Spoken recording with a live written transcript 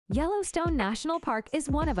Yellowstone National Park is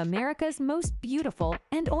one of America's most beautiful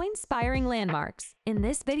and awe-inspiring landmarks. In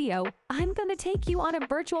this video, I'm going to take you on a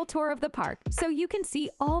virtual tour of the park so you can see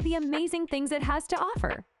all the amazing things it has to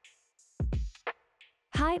offer.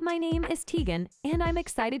 Hi, my name is Tegan, and I'm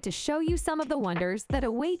excited to show you some of the wonders that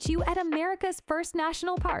await you at America's first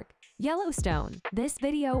national park, Yellowstone. This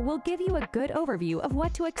video will give you a good overview of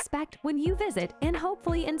what to expect when you visit and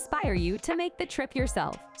hopefully inspire you to make the trip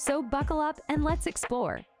yourself. So buckle up and let's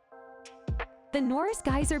explore. The Norris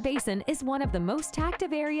Geyser Basin is one of the most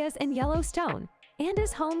active areas in Yellowstone and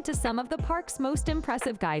is home to some of the park's most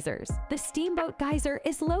impressive geysers. The Steamboat Geyser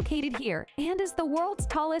is located here and is the world's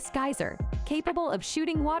tallest geyser, capable of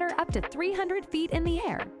shooting water up to 300 feet in the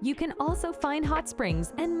air. You can also find hot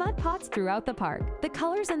springs and mud pots throughout the park. The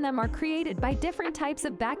colors in them are created by different types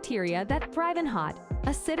of bacteria that thrive in hot,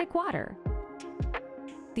 acidic water.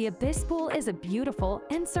 The Abyss Pool is a beautiful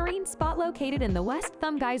and serene spot located in the West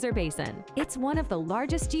Thumb Geyser Basin. It's one of the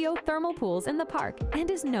largest geothermal pools in the park and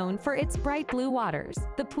is known for its bright blue waters.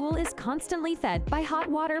 The pool is constantly fed by hot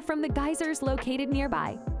water from the geysers located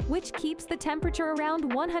nearby, which keeps the temperature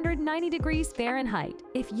around 190 degrees Fahrenheit.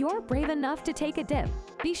 If you're brave enough to take a dip,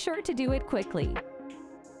 be sure to do it quickly.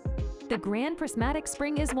 The Grand Prismatic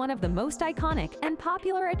Spring is one of the most iconic and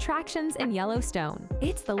popular attractions in Yellowstone.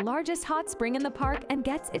 It's the largest hot spring in the park and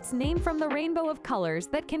gets its name from the rainbow of colors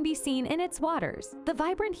that can be seen in its waters. The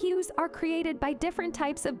vibrant hues are created by different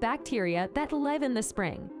types of bacteria that live in the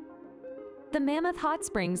spring. The Mammoth Hot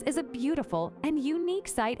Springs is a beautiful and unique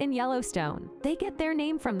site in Yellowstone. They get their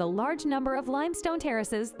name from the large number of limestone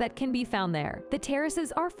terraces that can be found there. The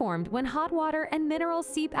terraces are formed when hot water and minerals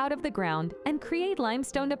seep out of the ground and create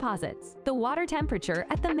limestone deposits. The water temperature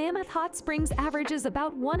at the Mammoth Hot Springs averages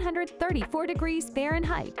about 134 degrees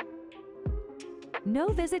Fahrenheit. No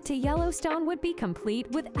visit to Yellowstone would be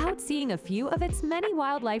complete without seeing a few of its many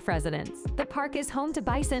wildlife residents. The park is home to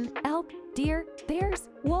bison, elk, deer, bears,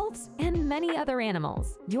 wolves, and many other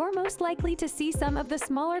animals. You're most likely to see some of the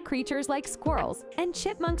smaller creatures like squirrels and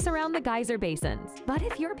chipmunks around the geyser basins. But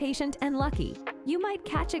if you're patient and lucky, you might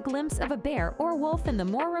catch a glimpse of a bear or wolf in the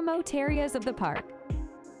more remote areas of the park.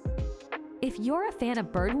 If you're a fan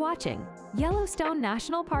of bird watching, Yellowstone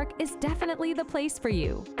National Park is definitely the place for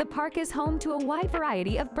you. The park is home to a wide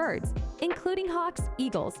variety of birds, including hawks,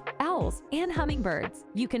 eagles, owls, and hummingbirds.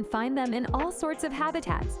 You can find them in all sorts of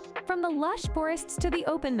habitats, from the lush forests to the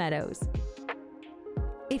open meadows.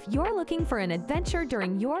 If you're looking for an adventure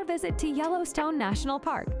during your visit to Yellowstone National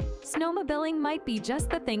Park, snowmobiling might be just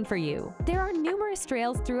the thing for you. There are numerous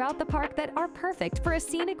trails throughout the park that are perfect for a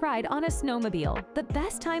scenic ride on a snowmobile. The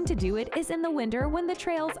best time to do it is in the winter when the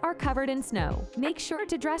trails are covered in snow. Make sure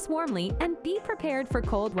to dress warmly and be prepared for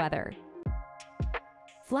cold weather.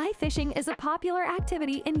 Fly fishing is a popular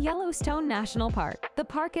activity in Yellowstone National Park. The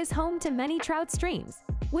park is home to many trout streams,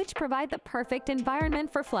 which provide the perfect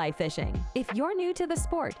environment for fly fishing. If you're new to the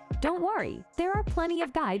sport, don't worry. There are plenty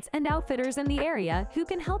of guides and outfitters in the area who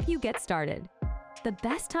can help you get started. The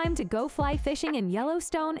best time to go fly fishing in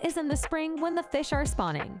Yellowstone is in the spring when the fish are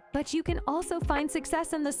spawning, but you can also find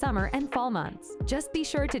success in the summer and fall months. Just be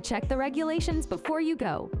sure to check the regulations before you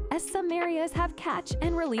go, as some areas have catch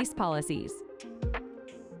and release policies.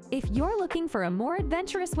 If you're looking for a more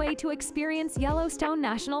adventurous way to experience Yellowstone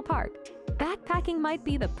National Park, backpacking might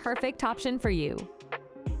be the perfect option for you.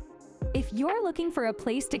 If you're looking for a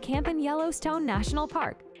place to camp in Yellowstone National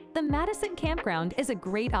Park, the Madison Campground is a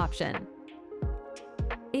great option.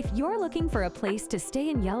 If you're looking for a place to stay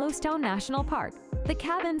in Yellowstone National Park, the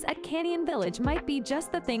cabins at Canyon Village might be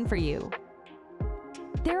just the thing for you.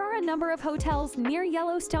 There are a number of hotels near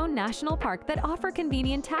Yellowstone National Park that offer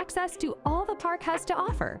convenient access to all the park has to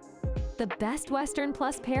offer. The Best Western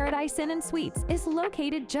Plus Paradise Inn & Suites is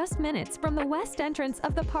located just minutes from the west entrance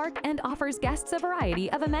of the park and offers guests a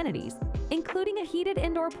variety of amenities, including a heated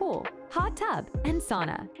indoor pool, hot tub, and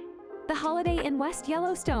sauna. The Holiday Inn West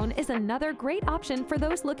Yellowstone is another great option for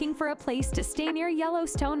those looking for a place to stay near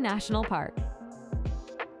Yellowstone National Park.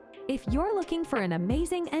 If you're looking for an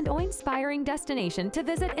amazing and awe-inspiring destination to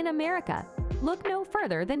visit in America, look no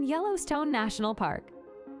further than Yellowstone National Park.